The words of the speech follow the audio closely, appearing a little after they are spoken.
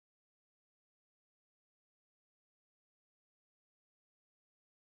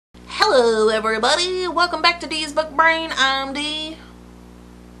Hello everybody, welcome back to Dee's Book Brain. I'm Dee.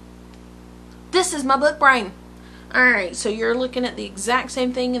 This is my book brain. Alright, so you're looking at the exact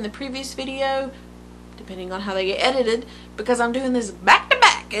same thing in the previous video, depending on how they get edited, because I'm doing this back to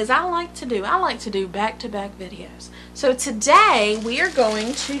back, as I like to do. I like to do back to back videos. So today we are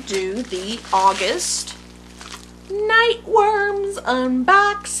going to do the August Nightworms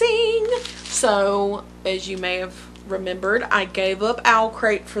unboxing. So, as you may have remembered, I gave up Owl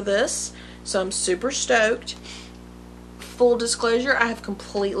Crate for this, so I'm super stoked. Full disclosure, I have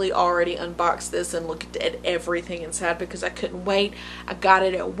completely already unboxed this and looked at everything inside because I couldn't wait. I got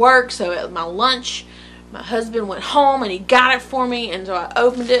it at work, so at my lunch, my husband went home and he got it for me, and so I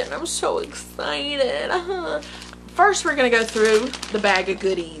opened it and I'm so excited. First, we're going to go through the bag of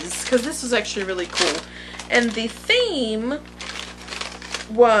goodies because this is actually really cool. And the theme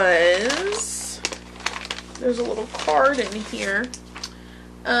was, there's a little card in here.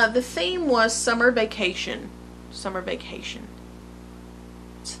 The theme was summer vacation. Summer vacation.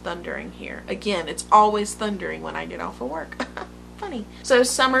 It's thundering here. Again, it's always thundering when I get off of work. Funny. So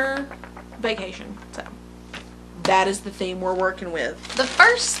summer vacation. So that is the theme we're working with. The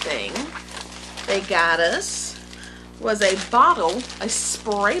first thing they got us was a bottle, a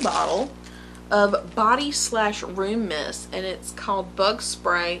spray bottle of body / room mist, and it's called Bug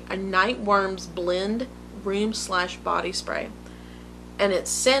Spray, a Nightworms blend room / body spray, and it's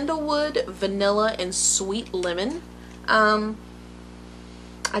sandalwood, vanilla, and sweet lemon. I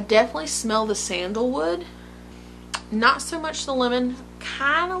definitely smell the sandalwood, not so much the lemon,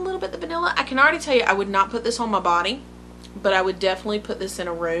 kind of a little bit the vanilla. I can already tell you I would not put this on my body, but I would definitely put this in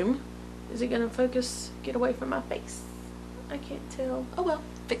a room. Is it gonna focus? Get away from my face. I can't tell. Oh well,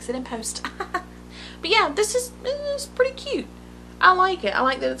 fix it in post. But yeah, this is pretty cute. I like it. I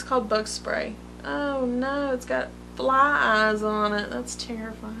like that it's called Bug Spray. Oh no, it's got fly eyes on it. That's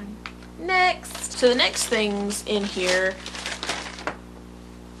terrifying. Next. So the next things in here,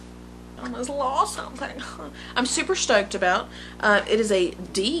 I almost lost something. I'm super stoked about. It is a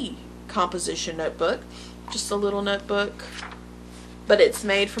decomposition notebook. Just a little notebook, but it's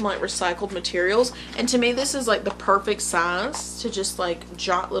made from like recycled materials, and to me this is like the perfect size to just like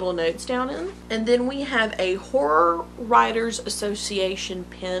jot little notes down in. And then we have a Horror Writers Association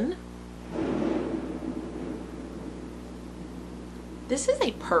pen. This is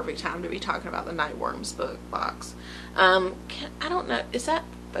a perfect time to be talking about the Nightworms book box. I don't know, is that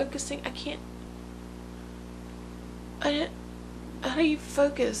focusing? I can't. How do you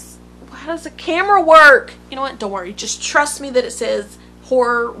focus? How does the camera work? You know what? Don't worry. Just trust me that it says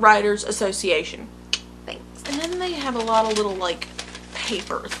Horror Writers Association. Thanks. And then they have a lot of little like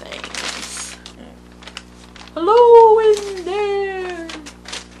paper things. Hello in there.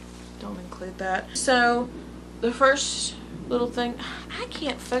 Don't include that. So the first little thing, I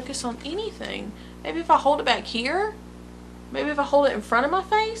can't focus on anything. Maybe if I hold it back here? Maybe if I hold it in front of my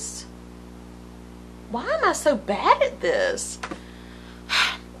face? Why am I so bad at this?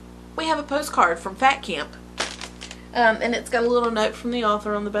 We have a postcard from Fat Camp, and it's got a little note from the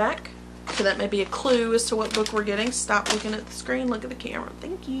author on the back, so that may be a clue as to what book we're getting. Stop looking at the screen, look at the camera.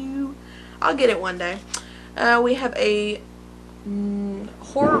 Thank you. I'll get it one day. We have a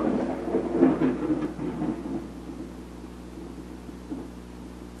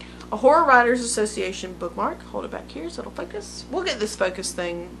Horror Writers Association bookmark. Hold it back here so it'll focus. We'll get this focus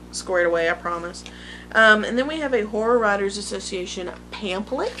thing squared away, I promise. And then we have a Horror Writers Association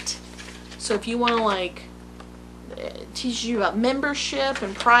pamphlet. So if you want to like teach you about membership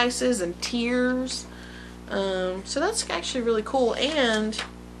and prices and tiers. So that's actually really cool. And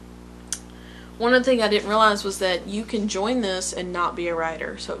one of the things I didn't realize was that you can join this and not be a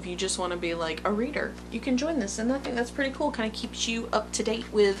writer. So if you just want to be like a reader, you can join this, and I think that's pretty cool. Kind of keeps you up to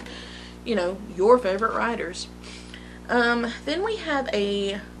date with, you know, your favorite writers. Then we have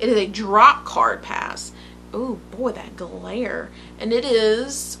it is a drop card pass. Oh boy, that glare. And it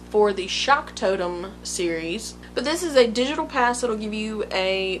is for the Shock Totem series. But this is a digital pass that'll give you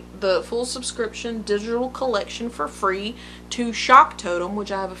the full subscription digital collection for free to Shock Totem,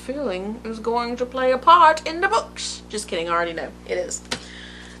 which I have a feeling is going to play a part in the books. Just kidding, I already know. It is.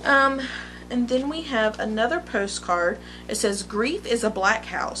 And then we have another postcard. It says, "Grief is a Black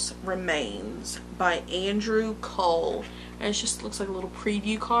House Remains" by Andrew Cole. And it just looks like a little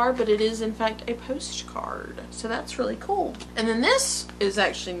preview card, but it is in fact a postcard. So that's really cool. And then this is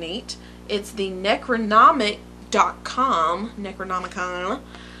actually neat. It's the Necronomicon, Necronomicon.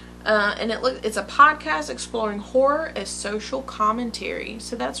 And it's a podcast exploring horror as social commentary.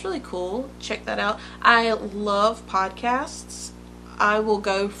 So that's really cool. Check that out. I love podcasts. I will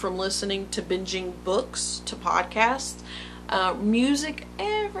go from listening to binging books to podcasts. Music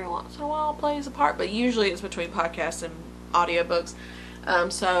every once in a while plays a part, but usually it's between podcasts and audiobooks.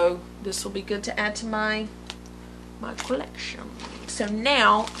 So this will be good to add to my collection. So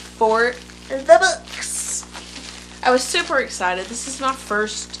now for the books. I was super excited. This is my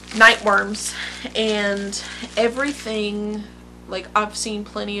first Nightworms, and everything, like, I've seen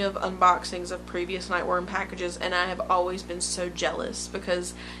plenty of unboxings of previous Nightworm packages, and I have always been so jealous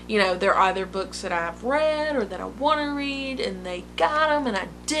because, you know, they're either books that I've read or that I want to read, and they got them and I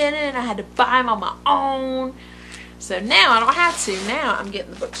didn't. I had to buy them on my own. So now I don't have to. Now I'm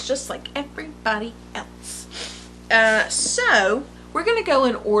getting the books just like everybody else. So we're going to go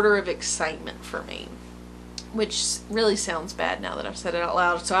in order of excitement for me, which really sounds bad now that I've said it out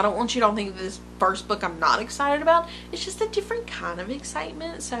loud. So I don't want you to think that this first book I'm not excited about. It's just a different kind of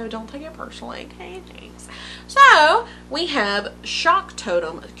excitement, so don't take it personally. Okay, thanks. So we have Shock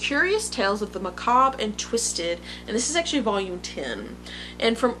Totem, Curious Tales of the Macabre and Twisted, and this is actually volume 10.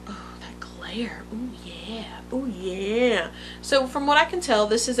 And from, oh, that glare, oh yeah, oh yeah. So from what I can tell,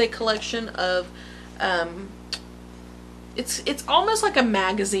 this is a collection of it's almost like a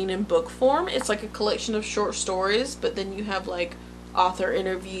magazine in book form. It's like a collection of short stories, but then you have like author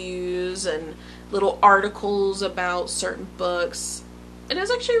interviews and little articles about certain books. And it's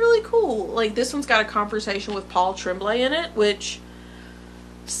actually really cool. Like, this one's got a conversation with Paul Tremblay in it, which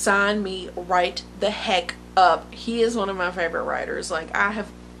sign me right the heck up. He is one of my favorite writers. Like, I have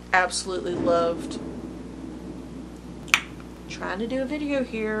absolutely loved, trying to do a video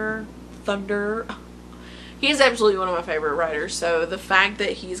here, thunder. He's absolutely one of my favorite writers, so the fact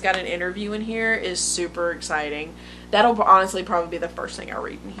that he's got an interview in here is super exciting. That'll honestly probably be the first thing I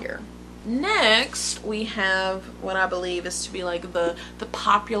read in here. Next, we have what I believe is to be like the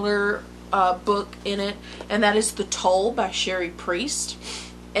popular book in it, and that is The Toll by Sherry Priest.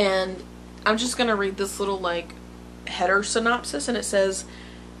 And I'm just going to read this little like header synopsis, and it says,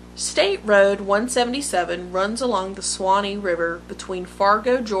 State Road 177 runs along the Swanee River between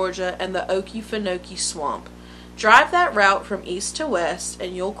Fargo, Georgia and the Okefenokee Swamp. Drive that route from east to west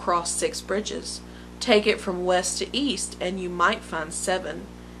and you'll cross 6 bridges. Take it from west to east and you might find 7.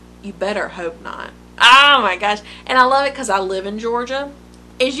 You better hope not. Oh my gosh. And I love it because I live in Georgia.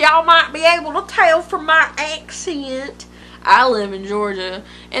 As y'all might be able to tell from my accent, I live in Georgia.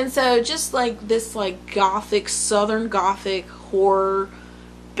 And so just like this like gothic, southern gothic horror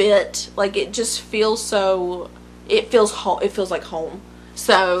bit, like, it just feels so, it feels like home.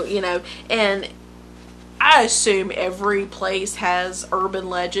 So, you know, and I assume every place has urban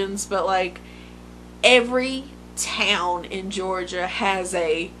legends, but like every town in Georgia has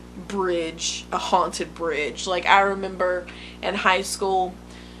a bridge, a haunted bridge. Like, I remember in high school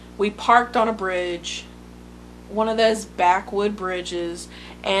we parked on a bridge, one of those backwood bridges,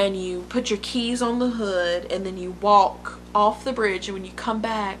 and you put your keys on the hood and then you walk off the bridge, and when you come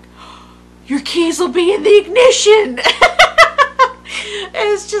back, your keys will be in the ignition.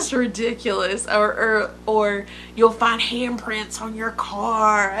 It's just ridiculous. Or you'll find handprints on your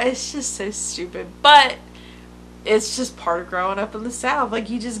car. It's just so stupid, but it's just part of growing up in the South. Like,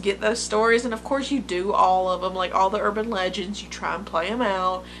 you just get those stories, and of course you do all of them, like all the urban legends. You try and play them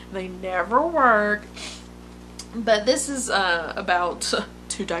out, and they never work. But this is about,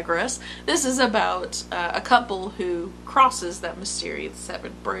 to digress, this is about a couple who crosses that mysterious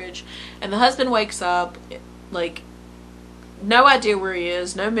 7th bridge, and the husband wakes up, like, no idea where he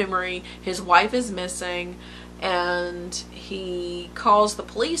is, no memory, his wife is missing, and he calls the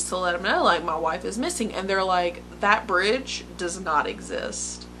police to let him know, like, my wife is missing, and they're like, that bridge does not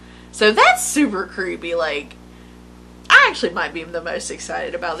exist. So that's super creepy. Like, I actually might be the most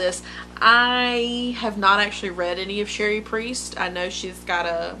excited about this. I have not actually read any of Sherry Priest. I know she's got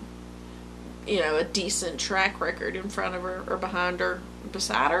a, you know, a decent track record in front of her, or behind her,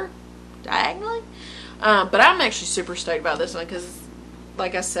 beside her, diagonally. But I'm actually super stoked about this one because,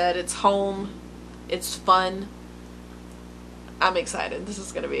 like I said, it's home, it's fun. I'm excited. This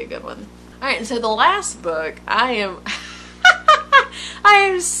is going to be a good one. Alright, and so the last book I am I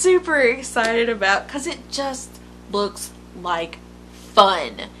am super excited about because it just looks like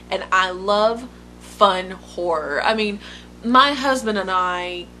fun, and I love fun horror. I mean, my husband and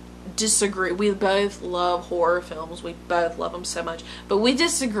I disagree. We both love horror films. We both love them so much, but we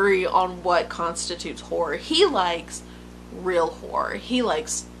disagree on what constitutes horror. He likes real horror. He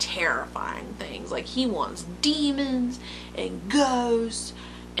likes terrifying things. Like, he wants demons and ghosts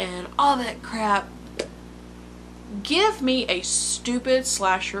and all that crap. Give me a stupid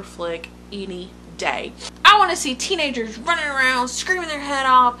slasher flick any day. I want to see teenagers running around, screaming their head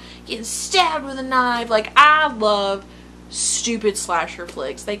off, getting stabbed with a knife. Like, I love stupid slasher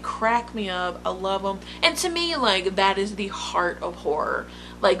flicks. They crack me up. I love them. And to me, like, that is the heart of horror.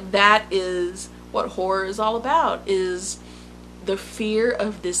 Like, that is what horror is all about, is the fear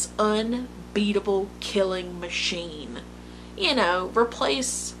of this unbeatable killing machine. You know,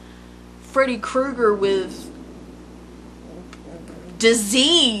 replace Freddy Krueger with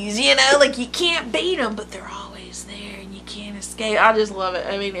disease, you know, like, you can't beat them, but they're always there and you can't escape. I just love it.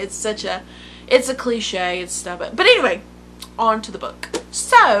 I mean, it's a cliche and stuff. But anyway, on to the book.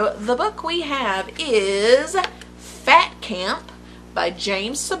 So, the book we have is Fat Camp by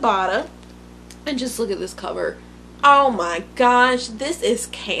James Sabata. And just look at this cover. Oh my gosh, this is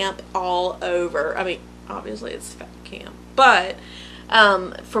camp all over. I mean, obviously it's Fat Camp, but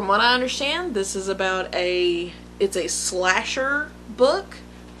from what I understand, this is about it's a slasher book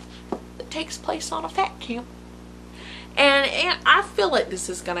that takes place on a fat camp. And I feel like this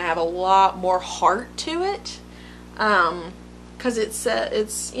is going to have a lot more heart to it. Because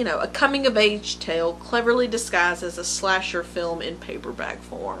it's, you know, a coming-of-age tale cleverly disguised as a slasher film in paperback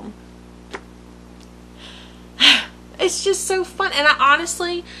form. It's just so fun. And I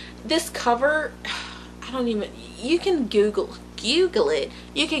honestly, this cover, I don't even, you can Google it.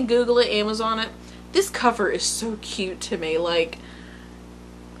 You can Google it, Amazon it. This cover is so cute to me. Like,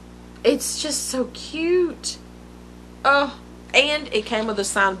 it's just so cute. Oh, and it came with a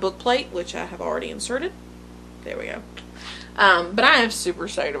signed book plate, which I have already inserted. There we go. But I am super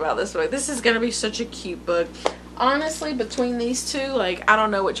excited about this book. This is going to be such a cute book. Honestly, between these two, like, I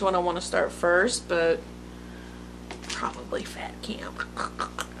don't know which one I want to start first, but probably Fat Camp.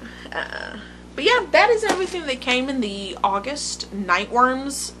 But yeah, that is everything that came in the August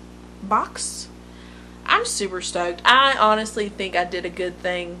Nightworms box. I'm super stoked. I honestly think I did a good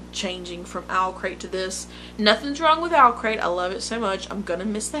thing changing from Owl Crate to this. Nothing's wrong with Owl Crate. I love it so much. I'm gonna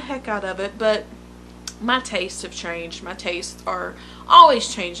miss the heck out of it, but my tastes have changed. My tastes are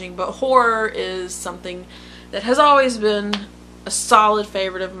always changing, but horror is something that has always been a solid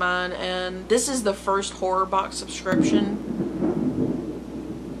favorite of mine, and this is the first horror box subscription.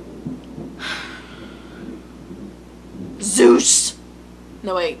 Zeus!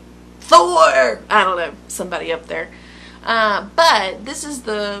 No, wait. Thor! I don't know. Somebody up there. But this is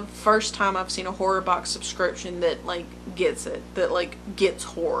the first time I've seen a horror box subscription that, like, gets it. That, like, gets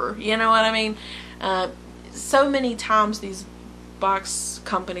horror. You know what I mean? So many times these box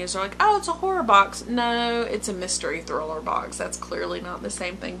companies are like, oh, it's a horror box. No, it's a mystery thriller box. That's clearly not the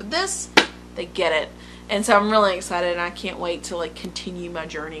same thing. But this, they get it. And so I'm really excited, and I can't wait to, like, continue my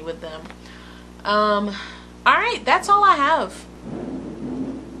journey with them. Alright, that's all I have.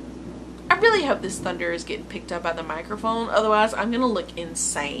 I really hope this thunder is getting picked up by the microphone. Otherwise, I'm going to look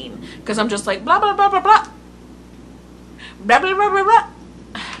insane. Because I'm just like, blah, blah, blah, blah, blah. Blah, blah, blah, blah, blah.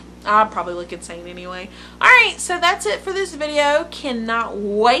 I'll probably look insane anyway. Alright, so that's it for this video. Cannot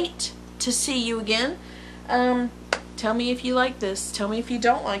wait to see you again. Tell me if you like this. Tell me if you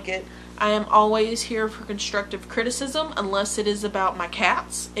don't like it. I am always here for constructive criticism, unless it is about my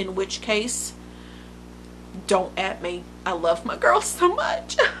cats, in which case, don't at me. I love my girls so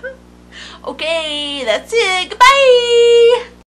much. Okay, that's it. Goodbye!